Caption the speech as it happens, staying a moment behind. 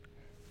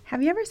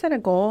Have you ever set a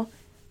goal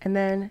and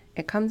then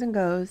it comes and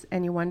goes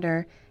and you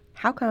wonder,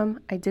 how come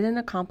I didn't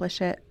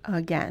accomplish it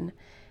again?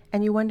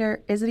 And you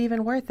wonder, is it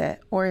even worth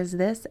it? Or is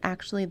this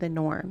actually the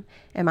norm?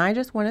 Am I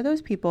just one of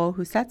those people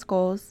who sets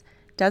goals,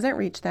 doesn't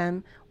reach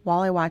them,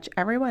 while I watch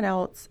everyone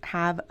else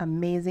have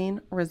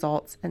amazing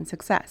results and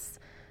success?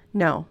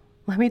 No.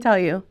 Let me tell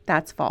you,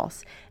 that's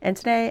false. And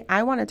today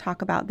I want to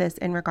talk about this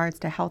in regards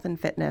to health and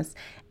fitness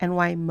and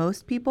why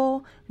most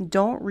people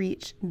don't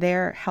reach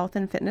their health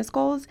and fitness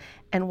goals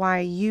and why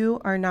you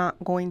are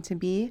not going to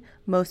be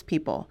most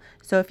people.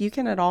 So if you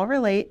can at all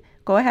relate,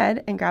 go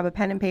ahead and grab a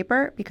pen and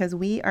paper because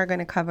we are going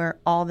to cover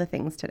all the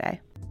things today.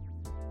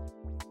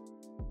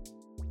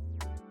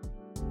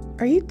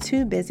 Are you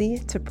too busy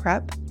to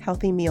prep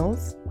healthy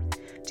meals?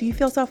 Do you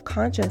feel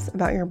self-conscious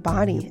about your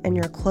body and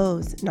your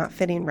clothes not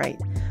fitting right,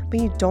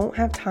 but you don't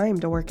have time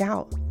to work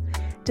out?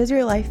 Does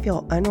your life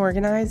feel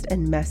unorganized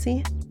and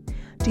messy?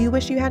 Do you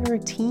wish you had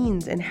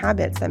routines and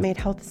habits that made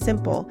health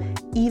simple,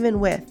 even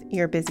with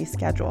your busy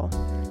schedule?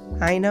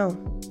 I know,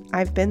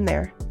 I've been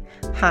there.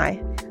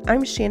 Hi,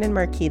 I'm Shannon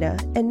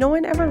Marquita, and no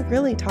one ever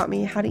really taught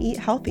me how to eat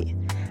healthy.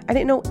 I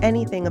didn't know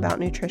anything about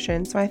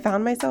nutrition, so I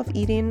found myself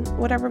eating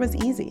whatever was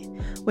easy,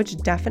 which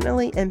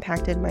definitely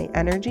impacted my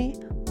energy,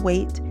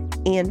 weight,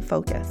 and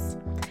focus.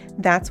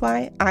 That's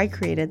why I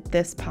created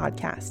this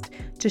podcast,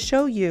 to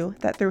show you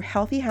that through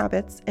healthy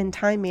habits and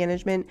time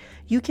management,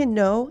 you can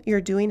know you're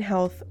doing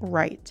health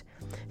right.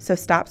 So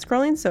stop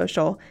scrolling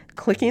social,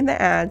 clicking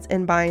the ads,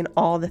 and buying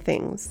all the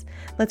things.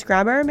 Let's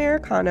grab our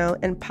Americano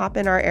and pop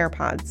in our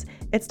AirPods.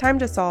 It's time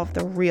to solve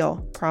the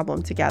real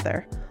problem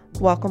together.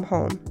 Welcome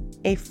home.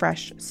 A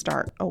fresh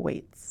start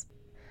awaits.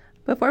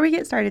 Before we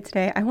get started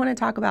today, I want to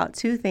talk about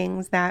two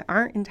things that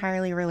aren't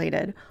entirely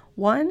related.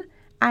 One,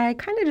 I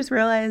kind of just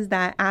realized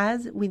that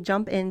as we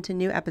jump into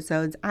new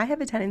episodes, I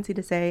have a tendency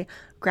to say,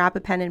 grab a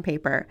pen and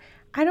paper.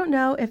 I don't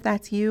know if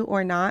that's you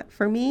or not.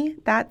 For me,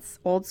 that's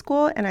old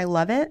school and I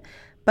love it,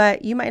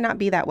 but you might not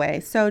be that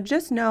way. So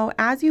just know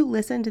as you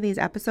listen to these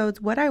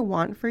episodes, what I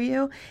want for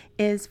you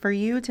is for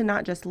you to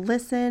not just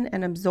listen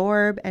and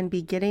absorb and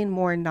be getting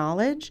more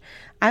knowledge.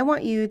 I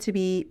want you to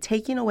be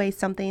taking away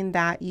something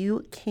that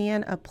you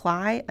can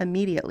apply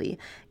immediately,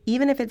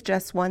 even if it's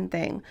just one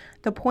thing.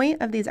 The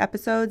point of these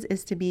episodes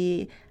is to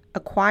be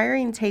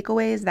acquiring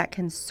takeaways that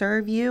can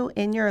serve you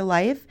in your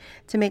life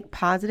to make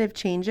positive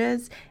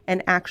changes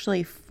and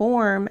actually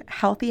form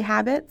healthy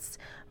habits,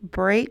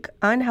 break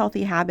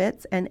unhealthy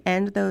habits and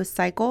end those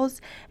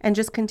cycles, and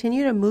just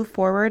continue to move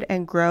forward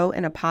and grow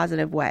in a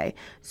positive way.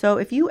 So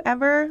if you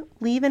ever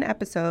leave an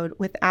episode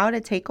without a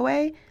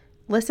takeaway,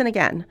 listen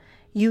again.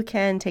 You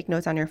can take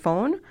notes on your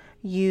phone.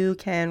 You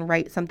can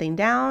write something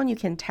down. You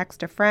can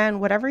text a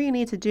friend, whatever you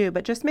need to do,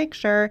 but just make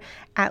sure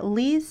at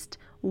least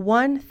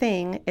one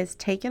thing is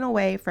taken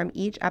away from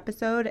each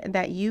episode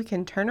that you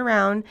can turn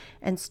around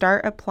and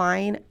start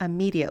applying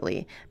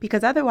immediately,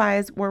 because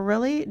otherwise we're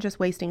really just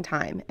wasting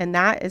time. And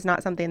that is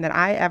not something that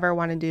I ever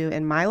want to do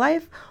in my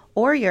life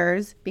or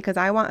yours, because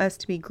I want us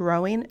to be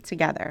growing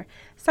together.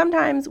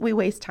 Sometimes we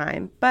waste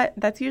time, but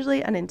that's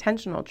usually an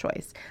intentional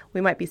choice.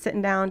 We might be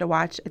sitting down to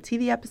watch a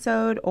TV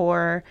episode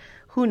or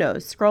who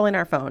knows, scrolling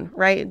our phone,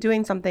 right?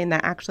 Doing something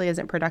that actually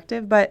isn't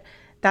productive, but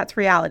that's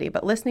reality.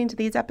 But listening to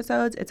these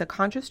episodes, it's a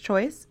conscious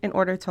choice in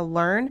order to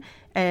learn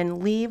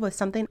and leave with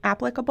something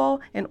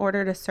applicable in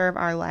order to serve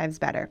our lives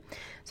better.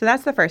 So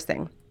that's the first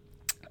thing.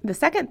 The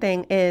second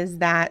thing is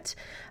that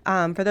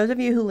for those of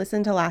you who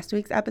listened to last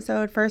week's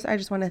episode, first, I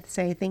just want to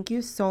say thank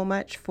you so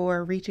much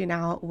for reaching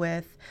out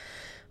with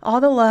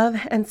all the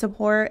love and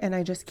support. And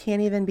I just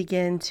can't even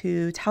begin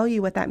to tell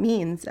you what that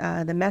means.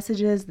 The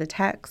messages, the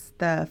texts,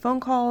 the phone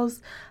calls,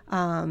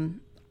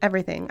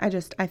 everything.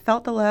 I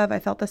felt the love. I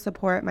felt the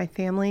support. My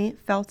family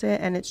felt it,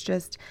 and it's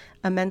just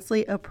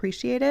immensely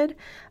appreciated.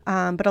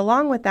 But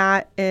along with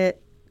that, it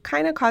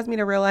kind of caused me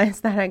to realize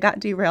that I got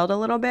derailed a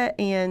little bit,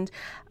 and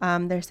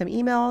there's some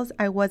emails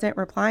I wasn't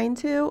replying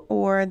to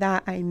or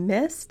that I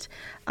missed.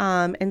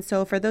 And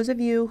so for those of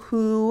you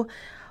who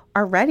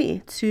are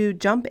ready to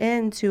jump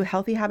into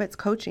Healthy Habits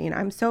Coaching,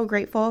 I'm so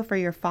grateful for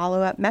your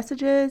follow-up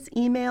messages,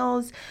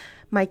 emails.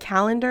 My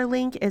calendar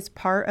link is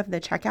part of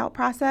the checkout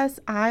process.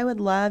 I would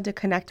love to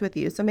connect with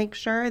you. So make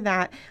sure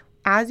that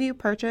as you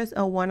purchase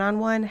a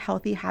one-on-one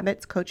Healthy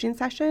Habits coaching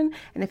session,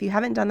 and if you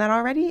haven't done that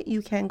already,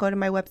 you can go to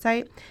my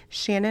website,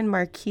 Shannon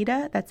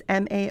Marquita, that's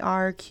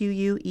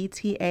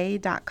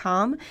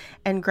MARQUETA.com,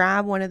 and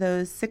grab one of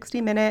those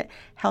 60-minute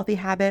Healthy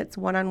Habits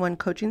one-on-one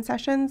coaching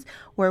sessions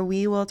where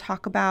we will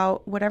talk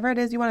about whatever it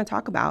is you want to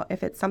talk about.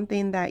 If it's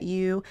something that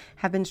you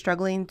have been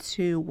struggling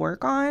to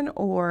work on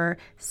or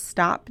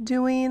stop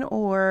doing,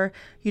 or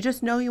you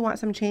just know you want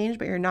some change,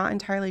 but you're not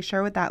entirely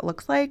sure what that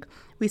looks like,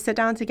 we sit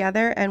down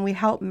together and we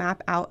help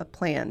map out a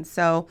plan.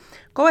 So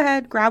go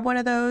ahead, grab one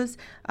of those,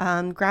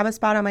 grab a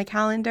spot on my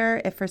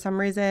calendar. If for some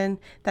reason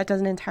that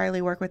doesn't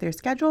entirely work with your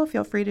schedule,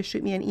 feel free to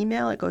shoot me an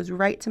email. It goes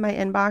right to my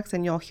inbox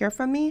and you'll hear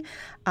from me.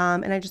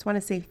 And I just want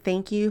to say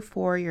thank you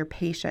for your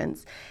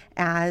patience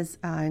as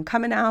I'm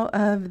coming out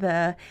of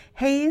the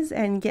haze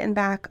and getting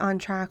back on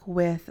track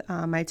with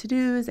my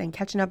to-dos and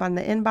catching up on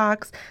the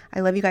inbox.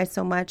 I love you guys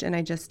so much. And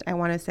I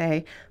want to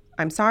say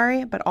I'm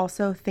sorry, but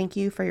also thank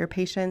you for your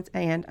patience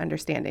and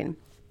understanding.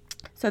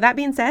 So that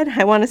being said,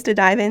 I want us to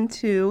dive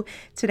into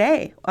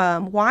today,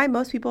 why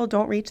most people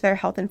don't reach their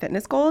health and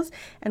fitness goals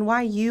and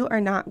why you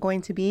are not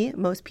going to be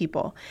most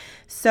people.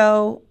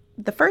 So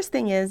the first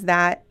thing is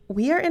that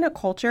we are in a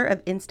culture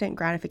of instant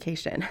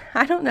gratification.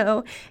 I don't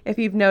know if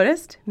you've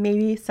noticed,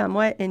 maybe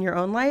somewhat in your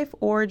own life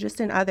or just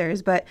in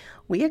others, but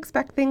we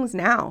expect things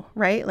now,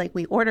 right? Like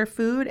we order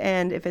food,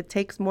 and if it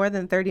takes more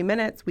than 30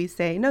 minutes, we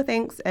say no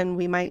thanks, and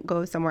we might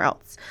go somewhere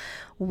else.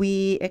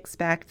 We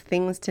expect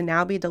things to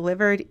now be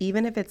delivered,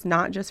 even if it's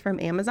not just from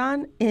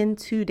Amazon, in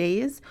 2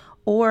 days,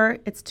 or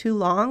it's too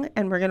long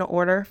and we're going to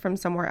order from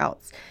somewhere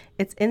else.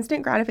 It's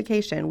instant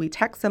gratification. We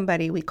text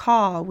somebody, we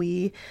call,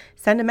 we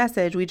send a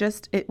message.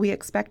 We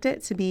expect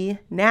it to be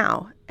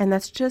now. And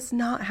that's just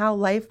not how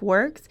life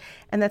works.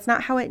 And that's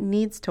not how it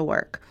needs to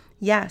work.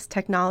 Yes,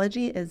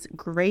 technology is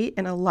great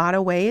in a lot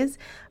of ways,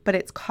 but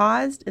it's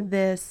caused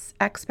this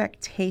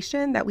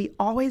expectation that we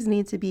always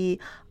need to be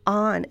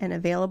on and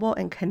available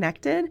and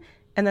connected.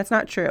 And that's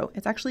not true.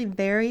 It's actually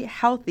very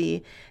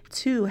healthy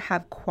to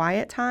have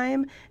quiet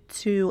time,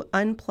 to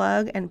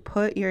unplug and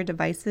put your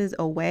devices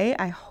away.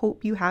 I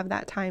hope you have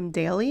that time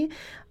daily.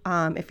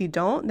 If you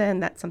don't, then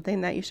that's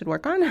something that you should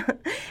work on.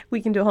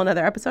 We can do a whole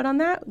nother episode on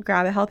that.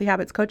 Grab a Healthy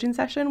Habits coaching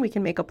session. We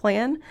can make a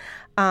plan.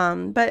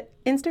 But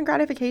instant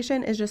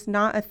gratification is just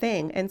not a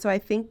thing. And so I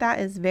think that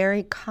is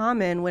very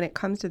common when it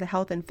comes to the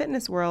health and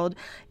fitness world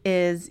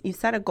is you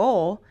set a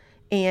goal,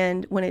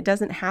 and when it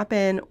doesn't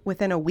happen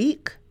within a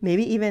week,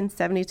 maybe even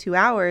 72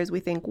 hours, we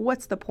think,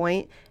 what's the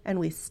point? And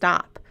we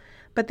stop.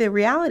 But the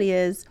reality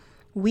is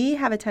we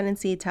have a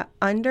tendency to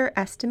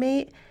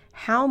underestimate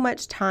how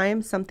much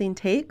time something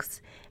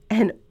takes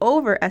and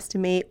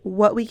overestimate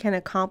what we can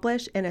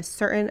accomplish in a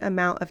certain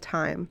amount of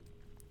time.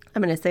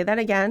 I'm going to say that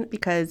again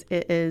because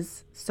it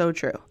is so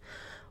true.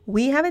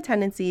 We have a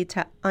tendency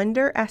to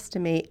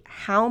underestimate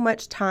how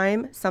much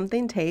time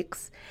something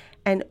takes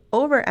and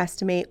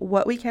overestimate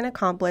what we can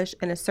accomplish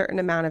in a certain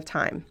amount of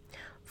time.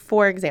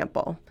 For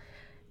example,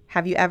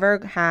 have you ever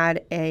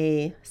had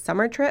a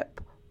summer trip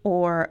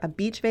or a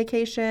beach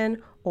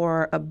vacation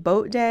or a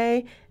boat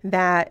day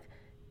that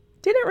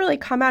didn't really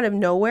come out of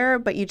nowhere,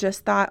 but you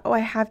just thought, oh, I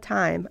have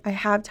time.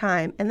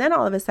 And then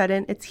all of a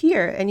sudden it's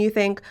here and you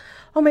think,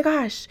 oh my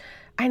gosh,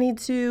 I need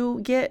to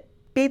get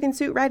bathing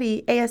suit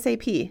ready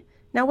ASAP.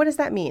 Now, what does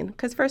that mean?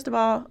 Because first of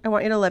all, I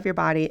want you to love your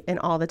body in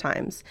all the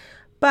times.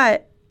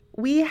 But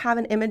we have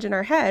an image in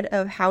our head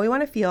of how we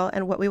want to feel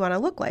and what we want to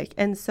look like.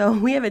 And so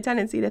we have a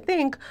tendency to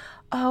think,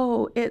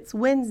 oh, it's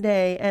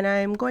Wednesday and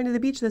I'm going to the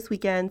beach this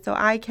weekend, so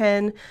I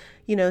can,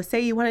 say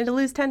you wanted to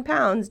lose 10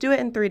 pounds, do it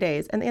in 3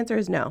 days. And the answer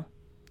is no.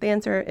 The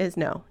answer is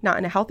no, not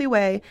in a healthy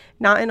way,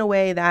 not in a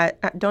way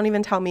that don't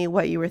even tell me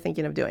what you were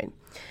thinking of doing.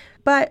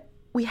 But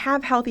we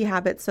have healthy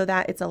habits so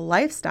that it's a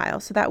lifestyle,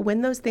 so that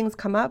when those things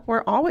come up,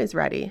 we're always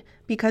ready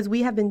because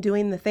we have been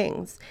doing the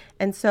things.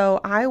 And so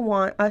I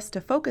want us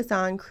to focus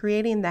on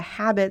creating the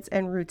habits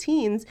and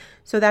routines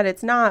so that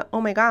it's not,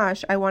 oh my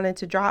gosh, I wanted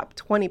to drop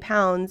 20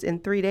 pounds in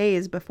 3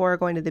 days before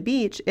going to the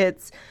beach.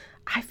 It's,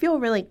 I feel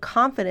really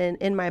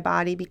confident in my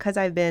body because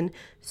I've been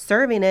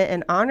serving it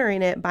and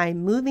honoring it by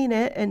moving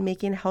it and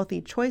making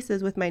healthy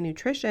choices with my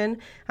nutrition.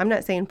 I'm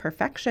not saying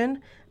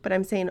perfection, but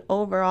I'm saying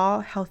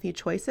overall healthy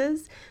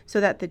choices so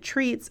that the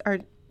treats are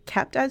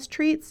kept as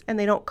treats and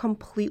they don't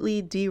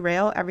completely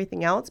derail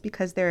everything else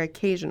because they're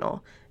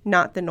occasional,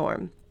 not the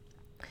norm.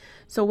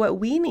 So what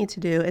we need to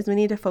do is we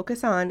need to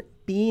focus on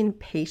being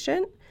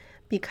patient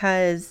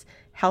because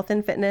health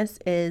and fitness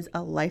is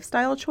a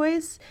lifestyle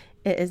choice.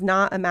 It is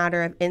not a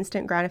matter of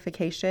instant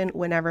gratification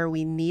whenever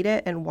we need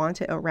it and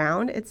want it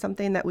around. It's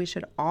something that we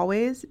should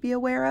always be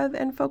aware of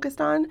and focused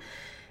on.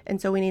 And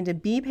so we need to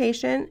be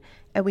patient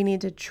and we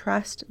need to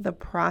trust the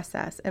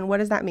process. And what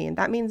does that mean?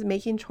 That means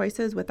making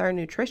choices with our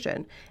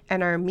nutrition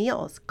and our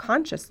meals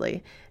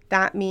consciously.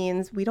 That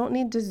means we don't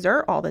need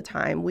dessert all the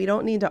time. We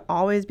don't need to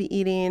always be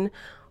eating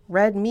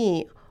red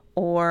meat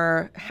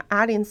or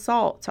adding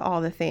salt to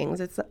all the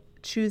things. It's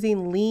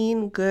choosing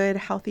lean, good,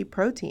 healthy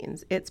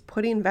proteins. It's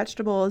putting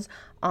vegetables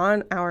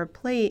on our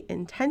plate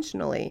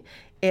intentionally.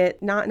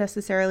 It not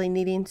necessarily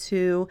needing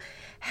to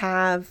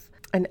have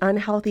an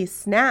unhealthy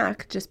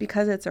snack just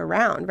because it's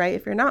around, right?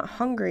 If you're not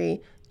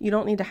hungry, you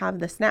don't need to have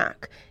the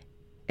snack.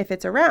 If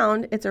it's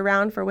around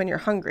for when you're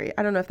hungry.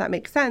 I don't know if that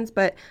makes sense,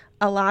 but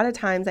a lot of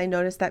times I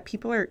notice that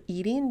people are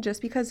eating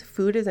just because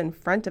food is in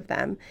front of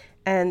them.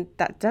 And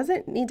that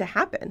doesn't need to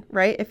happen,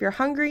 right? If you're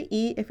hungry,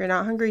 eat. If you're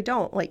not hungry,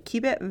 don't.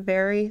 Keep it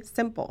very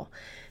simple.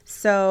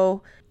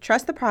 So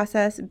trust the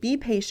process, be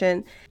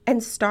patient,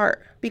 and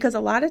start. Because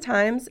a lot of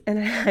times, and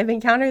I've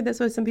encountered this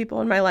with some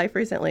people in my life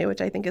recently,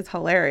 which I think is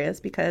hilarious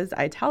because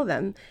I tell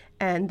them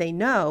and they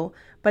know,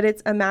 but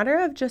it's a matter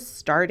of just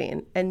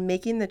starting and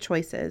making the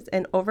choices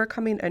and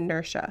overcoming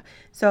inertia.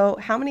 So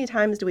how many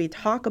times do we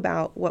talk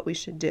about what we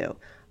should do?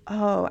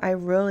 Oh, I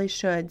really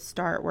should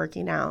start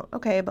working out.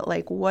 Okay, but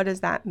like, what does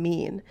that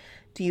mean?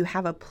 Do you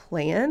have a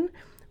plan?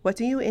 What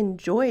do you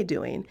enjoy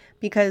doing?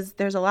 Because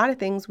there's a lot of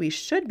things we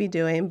should be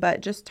doing,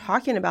 but just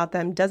talking about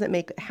them doesn't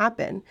make it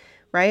happen,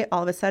 right?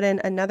 All of a sudden,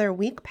 another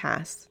week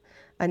passed,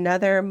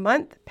 another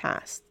month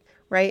passed,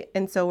 right?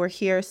 And so we're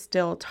here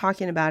still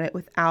talking about it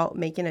without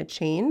making a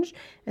change.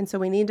 And so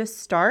we need to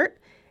start,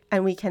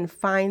 and we can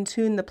fine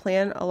tune the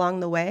plan along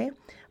the way,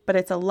 but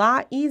it's a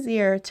lot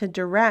easier to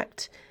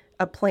direct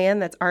a plan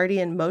that's already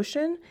in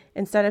motion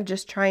instead of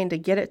just trying to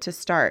get it to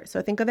start.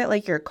 So think of it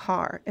like your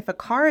car. If a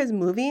car is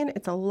moving,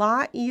 it's a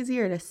lot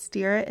easier to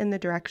steer it in the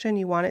direction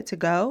you want it to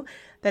go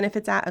than if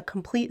it's at a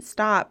complete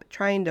stop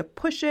trying to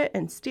push it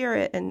and steer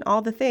it and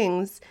all the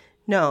things.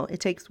 No,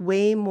 it takes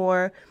way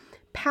more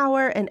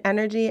power and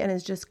energy and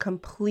is just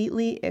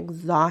completely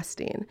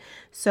exhausting.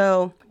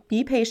 So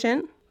be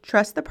patient,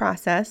 trust the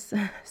process,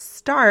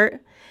 start,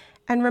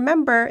 and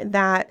remember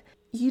that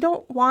you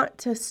don't want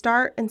to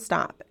start and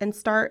stop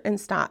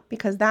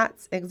because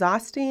that's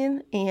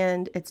exhausting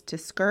and it's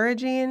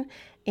discouraging.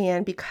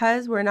 And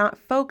because we're not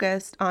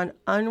focused on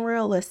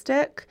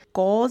unrealistic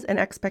goals and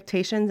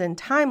expectations and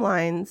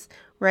timelines,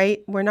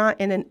 right? We're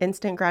not in an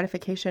instant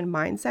gratification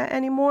mindset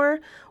anymore.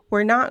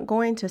 We're not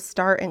going to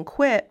start and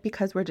quit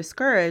because we're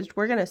discouraged.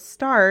 We're going to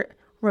start.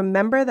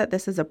 Remember that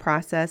this is a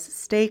process,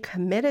 stay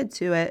committed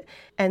to it,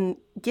 and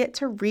get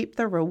to reap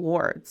the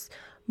rewards.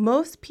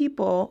 Most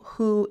people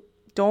who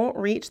don't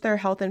reach their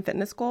health and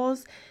fitness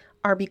goals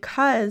are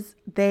because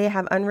they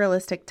have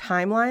unrealistic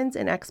timelines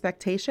and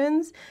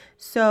expectations.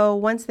 So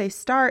once they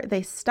start,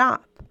 they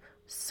stop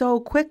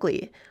so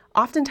quickly,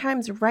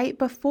 oftentimes right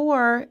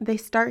before they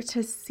start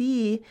to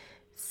see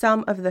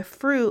some of the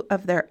fruit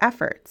of their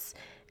efforts.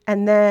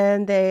 And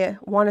then they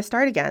want to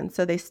start again.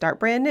 So they start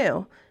brand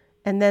new,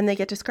 and then they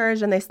get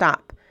discouraged and they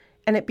stop.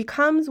 And it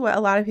becomes what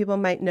a lot of people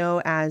might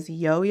know as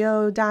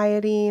yo-yo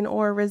dieting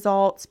or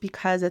results,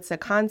 because it's a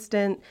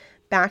constant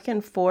back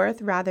and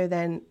forth rather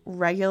than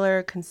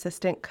regular,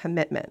 consistent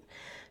commitment.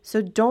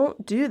 So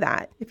don't do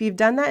that. If you've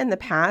done that in the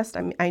past,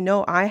 I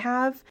know I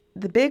have,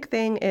 the big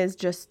thing is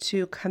just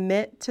to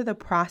commit to the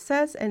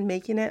process and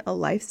making it a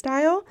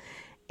lifestyle.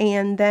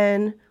 And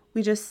then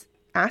we just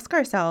ask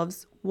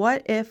ourselves,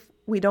 what if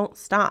we don't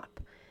stop?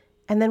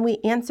 And then we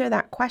answer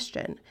that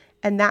question.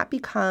 And that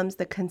becomes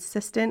the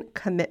consistent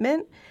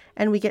commitment.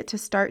 And we get to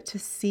start to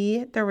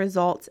see the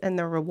results and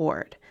the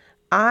reward.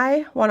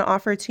 I want to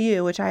offer to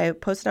you, which I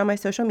posted on my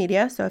social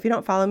media, so if you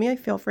don't follow me,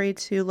 feel free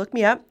to look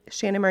me up,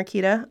 Shannon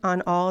Marquita,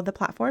 on all the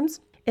platforms,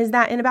 is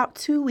that in about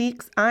 2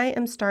 weeks, I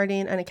am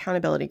starting an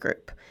accountability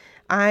group.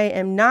 I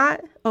am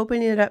not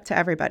opening it up to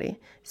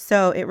everybody,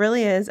 so it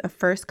really is a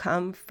first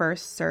come,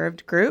 first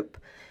served group.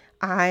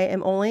 I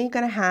am only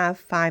going to have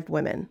 5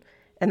 women,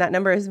 and that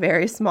number is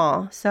very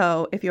small.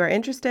 So if you are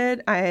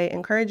interested, I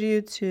encourage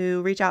you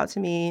to reach out to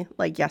me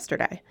like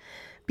yesterday,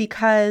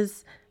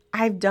 because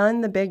I've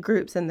done the big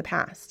groups in the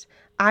past.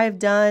 I've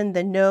done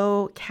the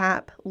no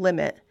cap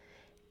limit.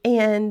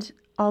 And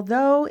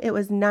although it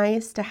was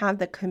nice to have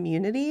the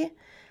community,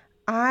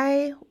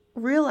 I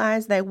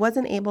realized that I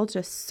wasn't able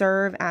to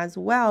serve as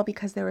well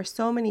because there were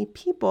so many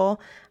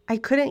people. I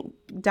couldn't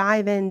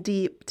dive in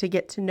deep to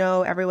get to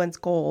know everyone's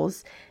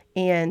goals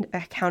and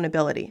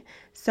accountability.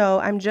 So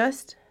I'm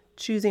just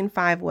choosing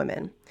 5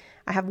 women.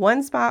 I have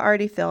 1 spot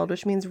already filled,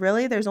 which means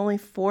really there's only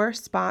 4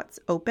 spots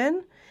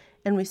open.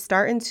 And we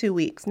start in 2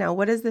 weeks. Now,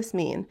 what does this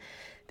mean?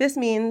 This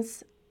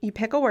means you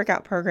pick a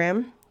workout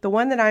program. The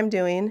one that I'm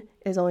doing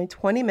is only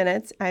 20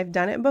 minutes. I've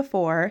done it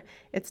before.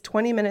 It's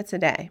 20 minutes a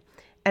day.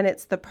 And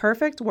it's the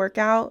perfect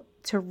workout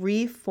to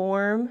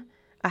reform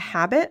a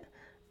habit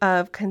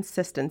of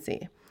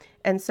consistency.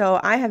 And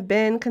so I have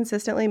been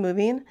consistently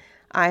moving.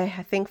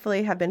 I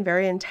thankfully have been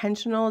very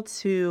intentional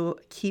to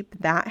keep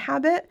that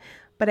habit,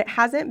 but it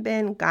hasn't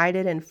been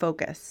guided and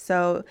focused.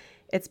 So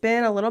it's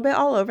been a little bit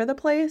all over the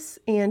place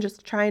and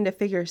just trying to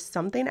figure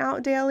something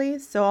out daily.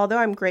 So although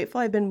I'm grateful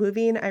I've been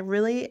moving, I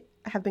really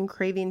have been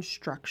craving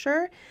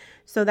structure.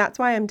 So that's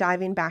why I'm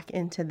diving back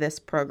into this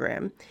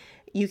program.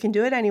 You can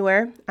do it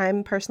anywhere.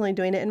 I'm personally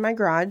doing it in my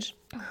garage,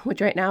 which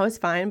right now is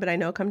fine, but I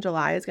know come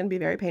July is going to be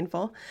very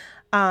painful.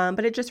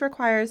 But it just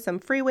requires some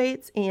free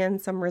weights and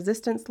some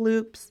resistance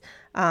loops.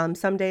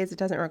 Some days it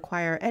doesn't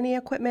require any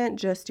equipment,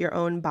 just your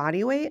own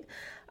body weight.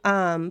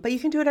 But you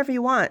can do whatever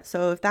you want.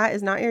 So if that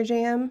is not your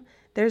jam,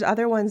 there's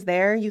other ones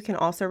there. You can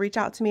also reach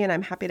out to me and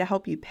I'm happy to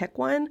help you pick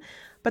one.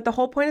 But the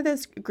whole point of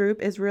this group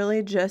is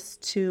really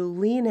just to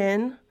lean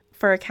in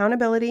for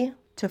accountability,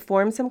 to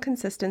form some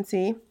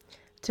consistency,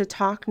 to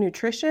talk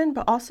nutrition,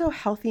 but also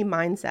healthy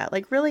mindset.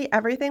 Like really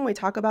everything we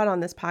talk about on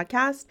this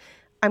podcast,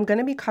 I'm going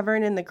to be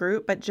covering in the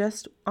group, but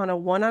just on a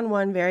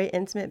one-on-one, very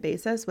intimate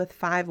basis with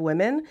 5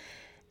 women.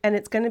 and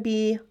it's going to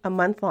be a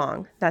month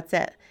long. That's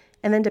it.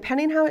 And then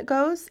depending how it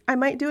goes, I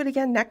might do it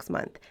again next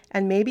month,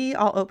 and maybe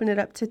I'll open it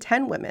up to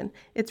 10 women.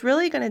 It's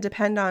really going to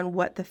depend on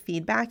what the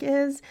feedback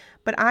is,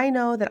 but I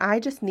know that I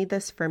just need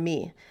this for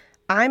me.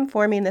 I'm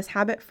forming this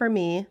habit for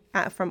me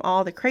from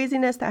all the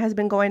craziness that has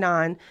been going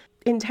on.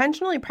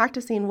 Intentionally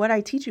practicing what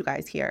I teach you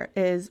guys here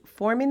is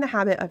forming the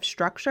habit of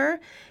structure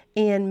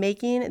and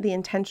making the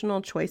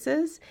intentional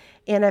choices.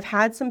 And I've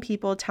had some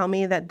people tell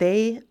me that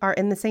they are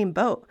in the same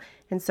boat.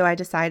 And so I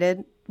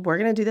decided we're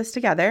going to do this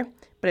together,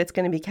 but it's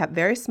going to be kept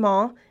very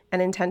small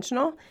and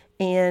intentional.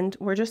 And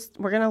we're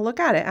going to look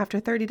at it after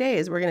 30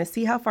 days. We're going to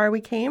see how far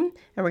we came,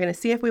 and we're going to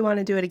see if we want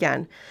to do it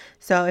again.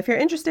 So if you're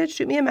interested,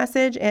 shoot me a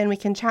message and we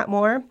can chat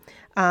more.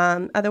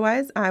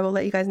 Otherwise, I will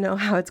let you guys know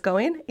how it's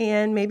going,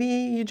 and maybe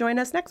you join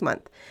us next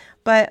month.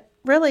 But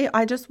really,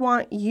 I just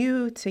want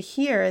you to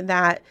hear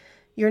that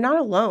you're not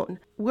alone.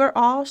 We're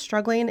all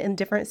struggling in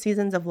different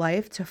seasons of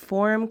life to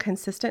form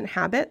consistent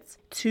habits,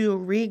 to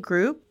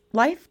regroup.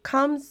 Life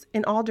comes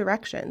in all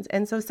directions.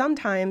 And so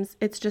sometimes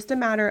it's just a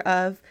matter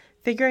of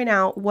figuring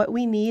out what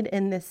we need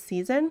in this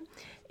season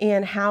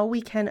and how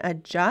we can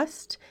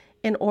adjust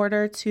in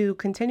order to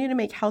continue to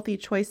make healthy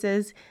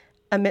choices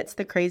amidst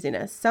the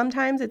craziness.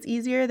 Sometimes it's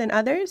easier than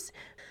others.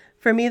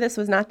 For me, this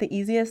was not the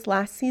easiest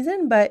last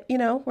season, but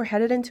we're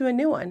headed into a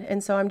new one.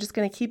 And so I'm just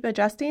going to keep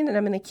adjusting, and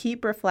I'm going to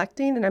keep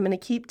reflecting, and I'm going to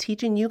keep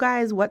teaching you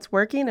guys what's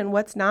working and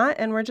what's not.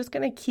 And we're just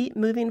going to keep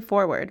moving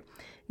forward.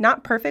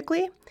 Not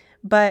perfectly,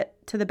 but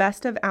to the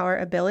best of our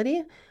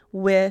ability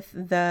with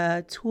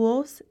the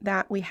tools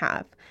that we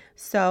have.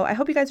 So I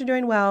hope you guys are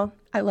doing well.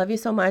 I love you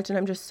so much, and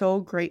I'm just so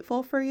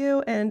grateful for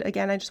you. And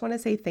again, I just want to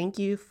say thank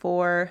you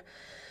for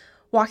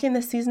walking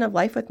this season of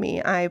life with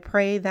me. I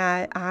pray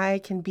that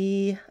I can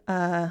be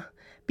a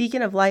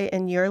beacon of light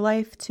in your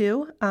life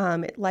too.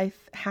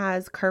 Life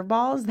has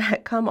curveballs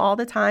that come all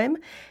the time.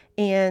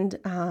 And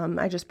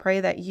I just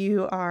pray that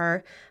you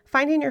are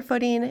finding your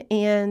footing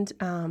and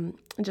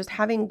just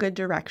having good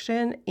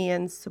direction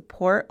and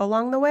support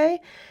along the way.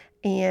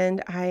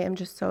 And I am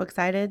just so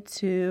excited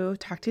to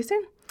talk to you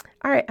soon.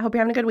 All right. I hope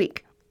you're having a good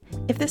week.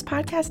 If this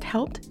podcast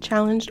helped,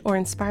 challenged, or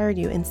inspired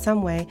you in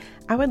some way,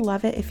 I would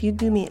love it if you'd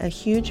do me a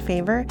huge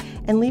favor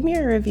and leave me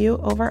a review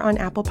over on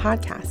Apple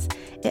Podcasts.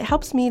 It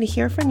helps me to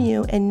hear from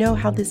you and know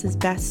how this is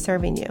best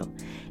serving you.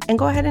 And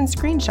go ahead and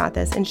screenshot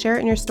this and share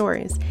it in your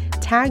stories.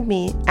 Tag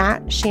me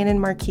at Shannon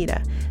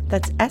Marquita.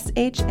 That's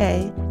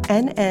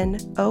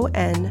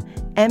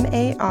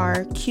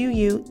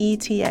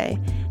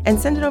ShannonMarqueta. And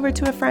send it over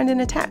to a friend in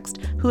a text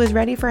who is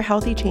ready for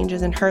healthy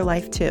changes in her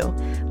life too.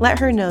 Let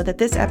her know that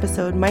this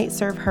episode might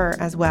serve her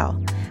as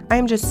well. I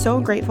am just so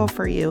grateful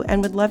for you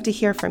and would love to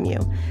hear from you.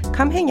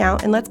 Come hang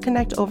out and let's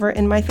connect over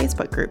in my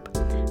Facebook group,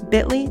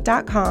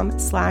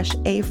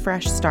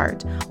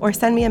 bit.ly.com/afreshstart, or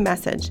send me a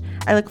message.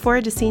 I look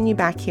forward to seeing you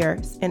back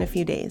here in a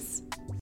few days.